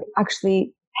 Yeah. It could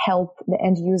actually help the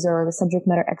end user or the subject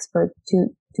matter expert to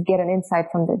get an insight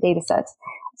from the data set.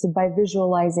 So by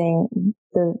visualizing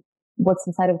what's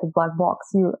inside of the black box,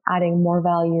 you're adding more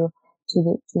value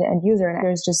to the end user. And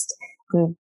there's just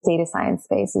the data science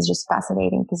space is just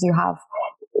fascinating because you have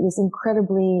this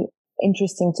incredibly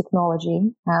interesting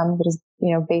technology that is,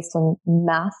 based on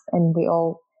math, and we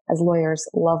all as lawyers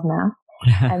love math.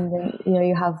 And then,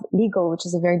 you have legal, which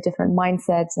is a very different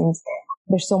mindset, and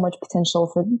there's so much potential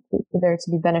for there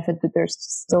to be benefit, but there's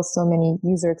still so many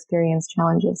user experience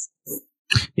challenges.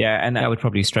 Yeah, and I would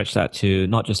probably stretch that to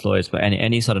not just lawyers, but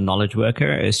any sort of knowledge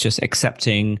worker is just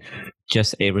accepting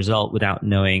just a result without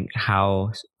knowing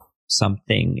how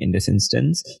something in this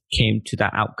instance came to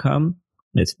that outcome.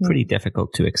 It's pretty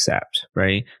difficult to accept,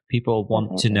 right? People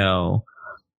want to know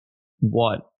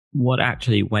what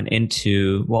actually went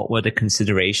into, what were the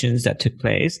considerations that took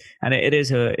place. And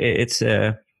it's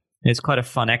quite a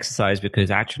fun exercise, because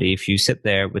actually if you sit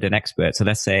there with an expert, so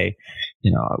let's say,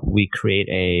 we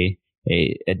create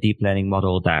a deep learning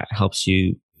model that helps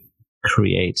you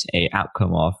create a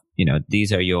outcome of,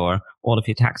 these are all of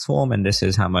your tax form, and this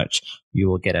is how much you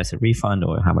will get as a refund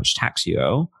or how much tax you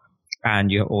owe.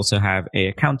 And you also have an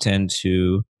accountant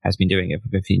who has been doing it for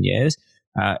 15 years.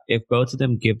 If both of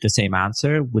them give the same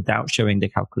answer without showing the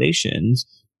calculations,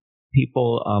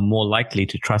 people are more likely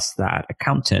to trust that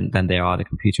accountant than they are the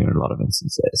computer in a lot of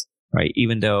instances, right?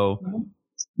 Even though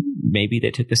maybe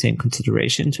they took the same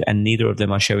considerations and neither of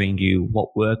them are showing you what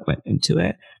work went into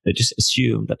it. They just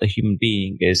assume that the human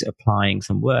being is applying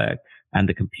some work and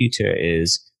the computer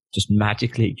is just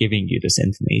magically giving you this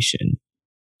information.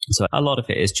 So a lot of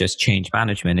it is just change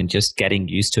management and just getting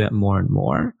used to it more and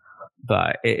more.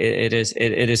 But it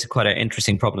is quite an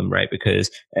interesting problem, right? Because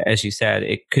as you said,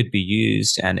 it could be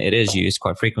used, and it is used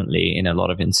quite frequently in a lot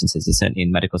of instances, certainly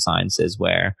in medical sciences,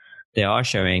 where they are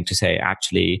showing to say,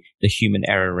 actually, the human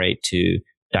error rate to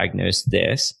diagnose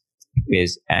this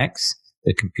is X.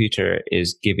 The computer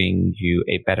is giving you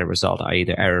a better result, i.e.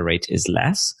 the error rate is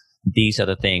less. These are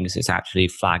the things it's actually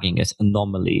flagging as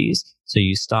anomalies. So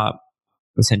you start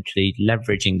essentially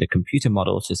leveraging the computer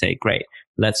model to say, great,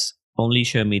 let's only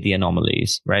show me the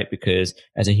anomalies, right? Because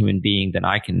as a human being, then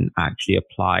I can actually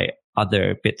apply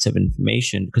other bits of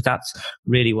information, because that's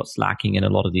really what's lacking in a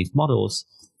lot of these models.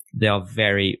 They are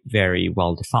very, very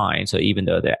well defined. So even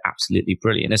though they're absolutely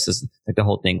brilliant, this is like the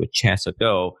whole thing with chess or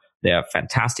Go, they are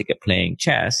fantastic at playing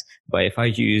chess. But if I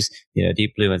use,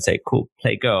 Deep Blue and say, cool,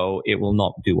 play Go, it will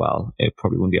not do well. It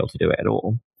probably won't be able to do it at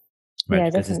all. Right? Yeah,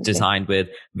 because definitely. It's designed with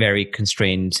very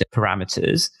constrained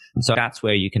parameters. So that's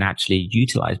where you can actually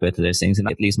utilize both of those things. And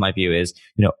at least my view is,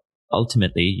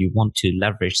 ultimately you want to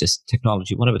leverage this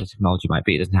technology, whatever the technology might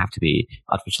be. It doesn't have to be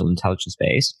artificial intelligence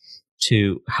based,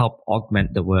 to help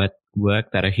augment the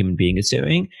work that a human being is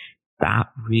doing. That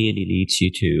really leads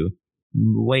you to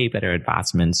way better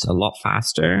advancements a lot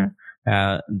faster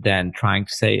than trying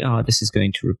to say, oh, this is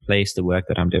going to replace the work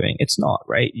that I'm doing. It's not,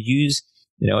 right?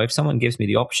 If someone gives me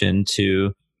the option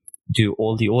to do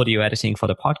all the audio editing for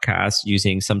the podcast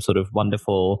using some sort of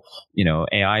wonderful,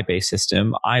 AI-based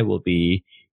system, I will be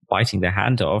biting their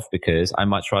hand off, because I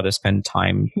much rather spend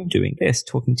time doing this,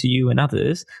 talking to you and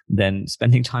others, than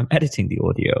spending time editing the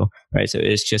audio, right? So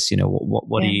it's just,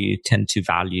 what do you tend to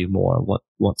value more?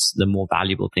 What's the more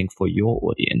valuable thing for your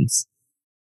audience?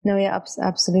 No, yeah,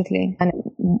 absolutely. And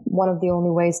one of the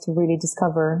only ways to really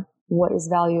discover what is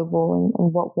valuable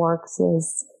and what works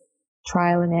is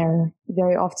trial and error.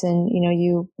 Very often,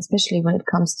 especially when it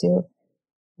comes to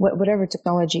whatever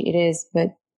technology it is, but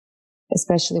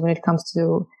especially when it comes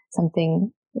to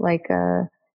something like a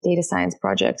data science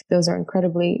project, those are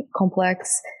incredibly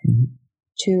complex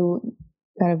to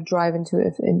kind of drive into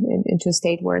a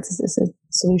state where it's a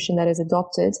solution that is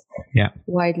adopted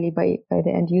widely by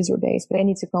the end user base. But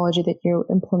any technology that you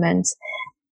implement,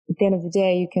 at the end of the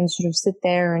day, you can sort of sit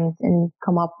there and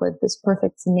come up with this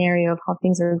perfect scenario of how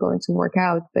things are going to work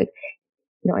out. But,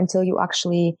 until you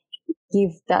actually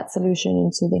give that solution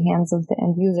into the hands of the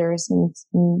end users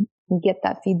and get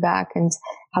that feedback and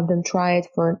have them try it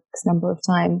for X number of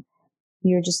time,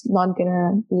 you're just not going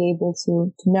to be able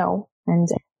to know. And,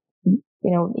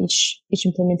 each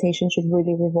implementation should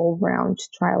really revolve around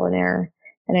trial and error.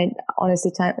 And I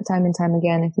honestly, time and time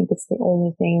again, I think it's the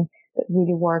only thing that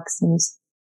really works. And,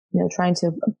 trying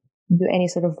to do any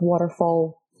sort of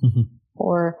waterfall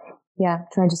or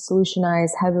trying to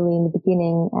solutionize heavily in the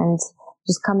beginning and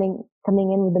just coming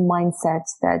in with the mindset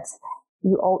that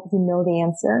you know the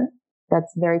answer.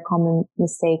 That's a very common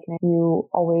mistake. You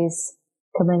always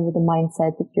come in with the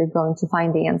mindset that you're going to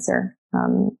find the answer.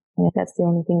 And that's the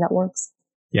only thing that works.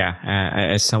 Yeah,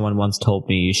 as someone once told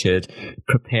me, you should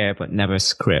prepare but never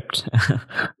script,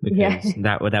 because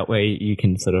that way you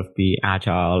can sort of be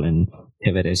agile and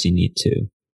pivot as you need to.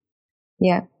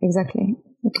 Yeah, exactly.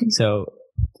 Okay. So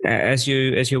as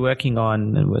you're working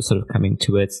on, and we're sort of coming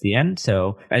towards the end,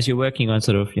 so as you're working on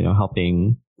sort of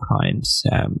helping clients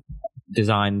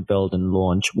design, build, and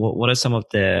launch, what are some of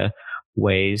the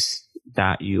ways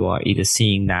that you are either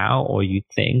seeing now, or you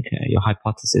think your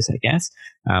hypothesis, I guess,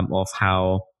 of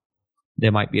how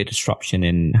there might be a disruption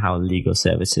in how legal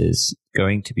services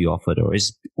going to be offered, or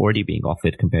is already being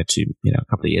offered compared to a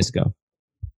couple of years ago?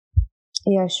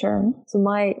 Yeah, sure. So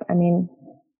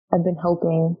I've been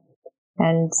hoping,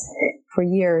 and for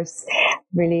years,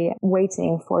 really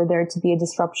waiting for there to be a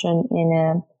disruption in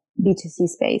a B2C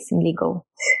space in legal,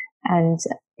 and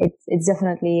it's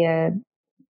definitely a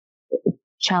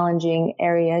challenging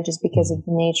area just because of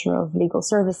the nature of legal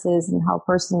services and how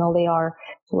personal they are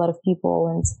to a lot of people.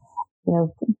 And,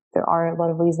 there are a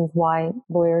lot of reasons why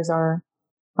lawyers are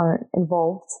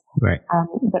involved. Right.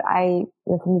 But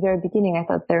from the very beginning, I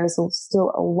thought there's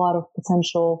still a lot of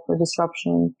potential for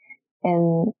disruption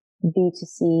in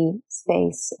B2C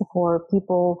space for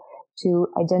people to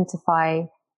identify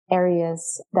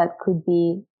areas that could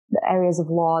be the areas of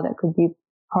law that could be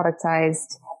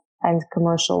productized and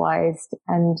commercialized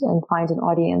and find an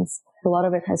audience. A lot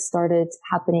of it has started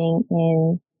happening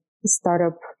in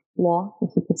startup law,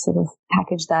 if you could sort of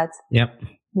package that. Yep.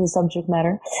 The subject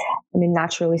matter.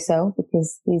 Naturally so,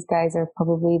 because these guys are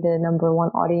probably the number one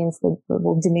audience that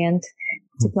will demand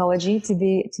technology to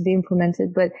be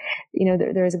implemented. But,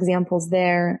 there's examples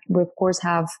there. We of course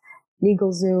have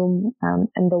LegalZoom,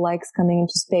 and the likes coming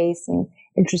into space. And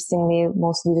interestingly,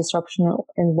 most of the disruption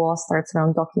in law starts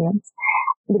around documents.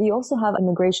 But you also have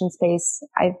immigration space.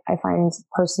 I find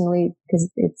personally, because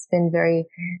it's been very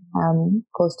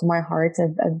close to my heart.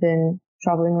 I've been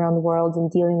traveling around the world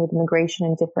and dealing with immigration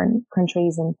in different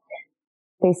countries and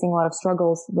facing a lot of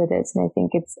struggles with it. And I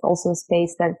think it's also a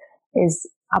space that is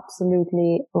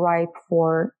absolutely ripe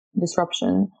for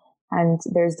disruption. And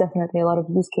there's definitely a lot of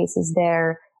use cases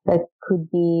there that could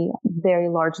be very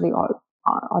largely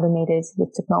automated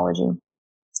with technology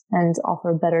and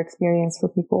offer a better experience for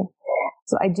people.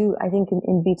 So I think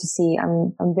in B2C,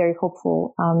 I'm very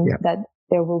hopeful that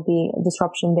there will be a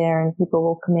disruption there and people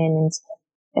will come in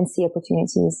and see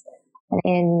opportunities. And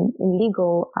in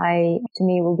legal, to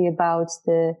me, it will be about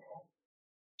the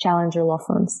challenger law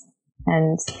firms.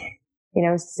 And,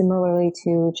 similarly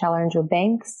to challenger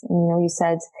banks, you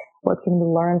said, what can we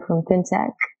learn from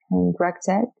fintech and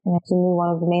regtech? And to me, one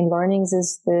of the main learnings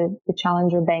is the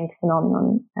challenger bank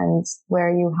phenomenon, and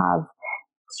where you have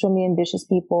extremely ambitious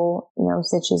people,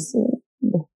 such as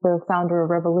the founder of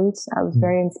Revolut. I was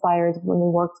very inspired when we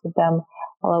worked with them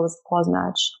while I was at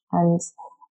ClauseMatch. And,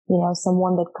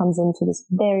 someone that comes into this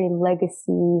very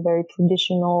legacy, very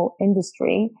traditional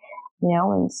industry,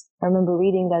 and I remember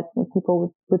reading that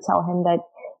people would tell him that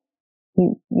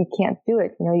you can't do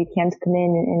it. You can't come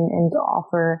in and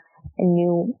offer a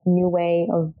new way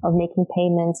of making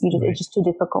payments. It's just too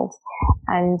difficult.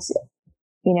 And,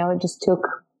 it just took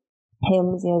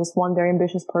him, this one very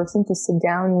ambitious person to sit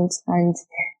down and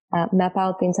map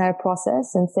out the entire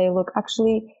process and say, look,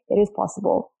 actually, it is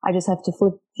possible. I just have to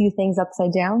flip a few things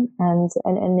upside down and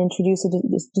introduce a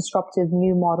disruptive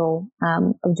new model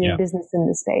of doing business in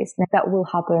this space. And that will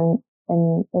happen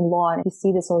in law. And you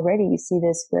see this already. You see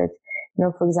this with,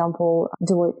 for example,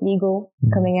 Deloitte Legal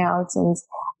coming out, and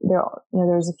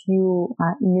there's a few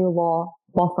new law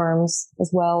firms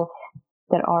as well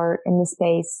that are in the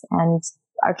space and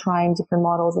are trying different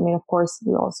models. Of course,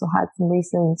 we also had some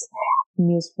recent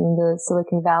news from the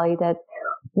Silicon Valley that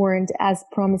weren't as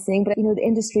promising, but the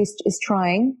industry is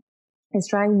trying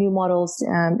new models,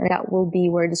 and that will be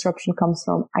where disruption comes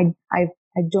from. I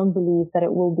don't believe that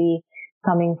it will be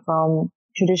coming from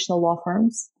traditional law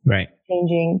firms, right?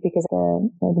 Changing because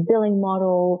the billing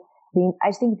model.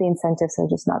 I think the incentives are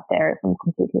just not there. If I'm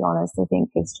completely honest, I think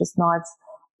it's just not.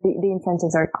 The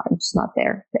incentives are just not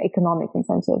there. The economic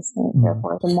incentives, and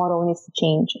therefore the model needs to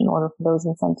change in order for those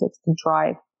incentives to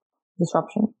drive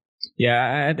disruption.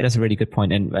 Yeah, that's a really good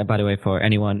point. And by the way, for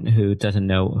anyone who doesn't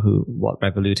know what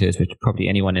Revolut is, which probably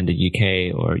anyone in the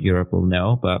UK or Europe will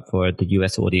know, but for the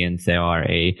US audience, they are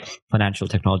a financial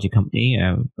technology company,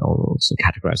 also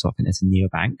categorized often as a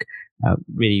neobank.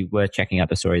 Really worth checking out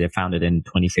the story. They founded in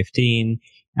 2015,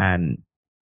 and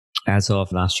As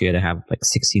of last year, they have like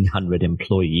 1,600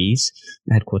 employees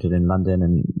headquartered in London,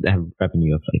 and they have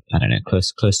revenue of like, I don't know,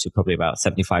 close to probably about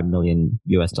 $75 million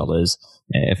US,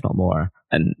 if not more.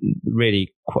 And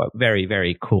really quite very,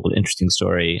 very cool, interesting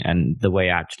story. And the way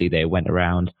actually they went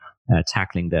around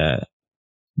tackling the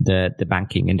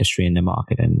banking industry in the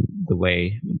market, and the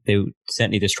way they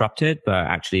certainly disrupted, but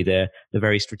actually the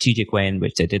very strategic way in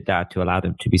which they did that to allow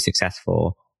them to be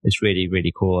successful is really,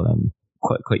 really cool and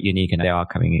quite unique. And they are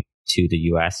coming to the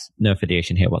US. No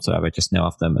affiliation here whatsoever, just know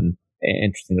of them, and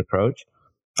interesting approach.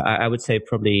 I would say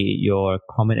probably your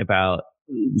comment about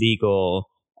legal,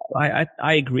 I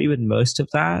agree with most of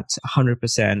that.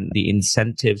 100%. The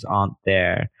incentives aren't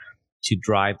there to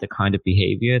drive the kind of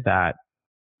behavior that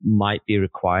might be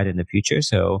required in the future.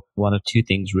 So one of two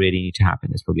things really need to happen.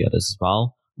 There's probably others as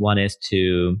well. One is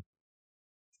to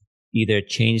either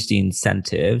change the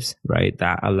incentives, right,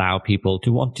 that allow people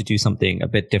to want to do something a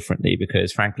bit differently.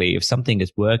 Because frankly, if something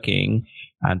is working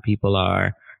and people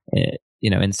are,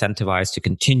 incentivized to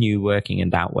continue working in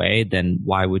that way, then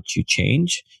why would you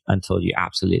change until you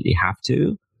absolutely have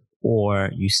to? Or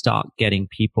you start getting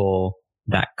people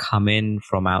that come in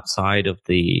from outside of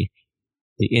the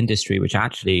industry, which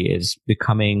actually is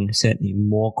becoming certainly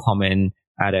more common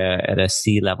at a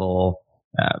C-level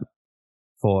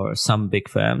for some big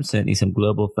firms, certainly some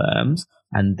global firms,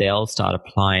 and they'll start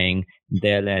applying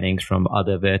their learnings from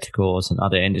other verticals and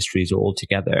other industries all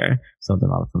together. Some of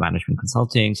them are for management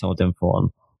consulting, some of them for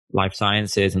life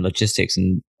sciences and logistics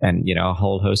and a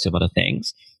whole host of other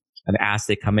things. And as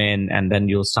they come in, and then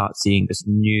you'll start seeing this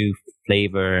new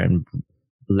flavor and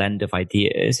blend of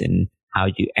ideas in how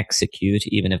you execute,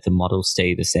 even if the models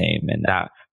stay the same. And that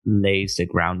lays the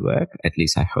groundwork, at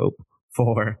least I hope,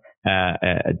 for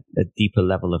a deeper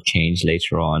level of change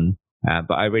later on.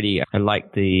 But I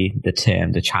like the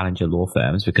term, the challenger law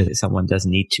firms, because someone does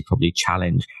need to probably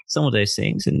challenge some of those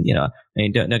things. And,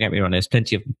 don't get me wrong, there's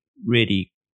plenty of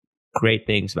really great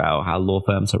things about how law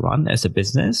firms are run as a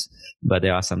business. But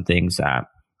there are some things that,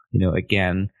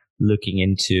 again, looking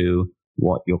into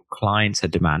what your clients are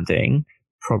demanding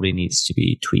probably needs to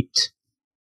be tweaked.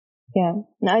 Yeah.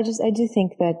 No, I do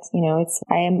think that,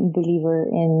 I am a believer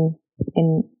in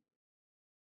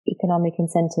economic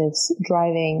incentives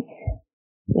driving,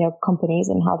 companies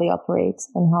and how they operate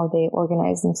and how they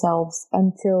organize themselves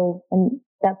and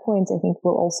that point I think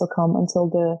will also come until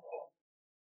the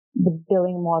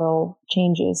billing model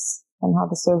changes and how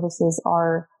the services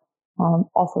are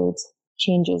offered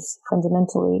changes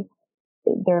fundamentally.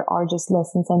 There are just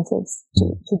less incentives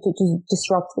to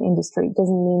disrupt the industry. It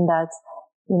doesn't mean that,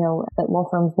 that law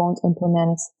firms won't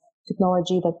implement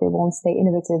technology, that they won't stay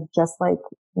innovative, just like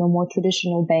more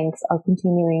traditional banks are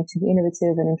continuing to be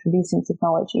innovative and introducing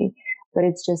technology. But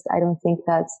it's just, I don't think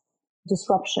that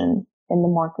disruption in the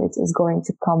market is going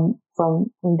to come from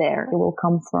there. It will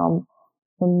come from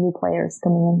new players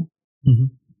coming in. Mm-hmm.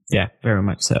 Yeah, very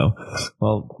much so.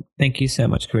 Well, thank you so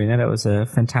much, Karina. That was a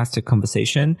fantastic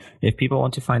conversation. If people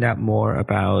want to find out more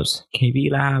about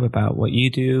KV Lab, about what you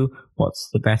do, what's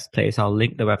the best place, I'll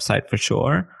link the website for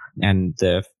sure, and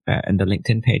the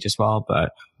LinkedIn page as well.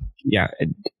 But yeah,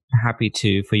 happy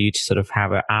for you to sort of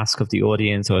have an ask of the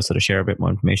audience or sort of share a bit more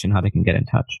information how they can get in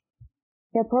touch.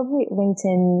 Yeah, probably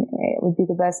LinkedIn would be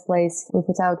the best place. We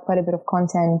put out quite a bit of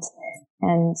content,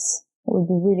 and it would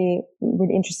be really,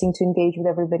 really interesting to engage with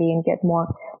everybody and get more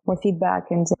feedback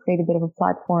and to create a bit of a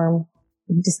platform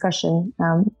discussion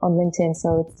on LinkedIn.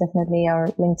 So it's definitely our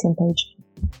LinkedIn page.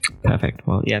 Perfect.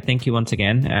 Well, yeah, thank you once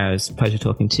again. It was a pleasure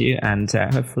talking to you, and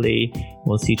hopefully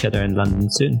we'll see each other in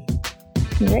London soon.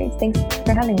 Great. Thanks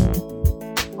for having me.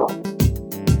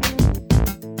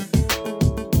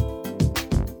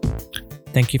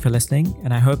 Thank you for listening,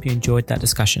 and I hope you enjoyed that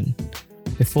discussion.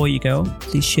 Before you go,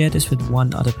 please share this with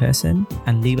one other person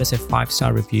and leave us a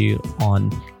 5-star review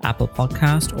on Apple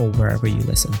Podcast or wherever you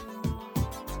listen.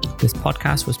 This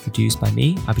podcast was produced by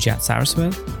me, Abhijat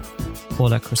Saraswat.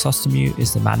 Paula Chrysostomou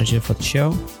is the manager for the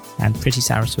show, and Priti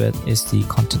Saraswat is the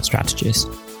content strategist.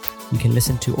 You can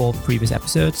listen to all previous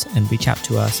episodes and reach out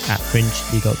to us at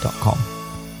fringelegal.com.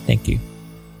 Thank you.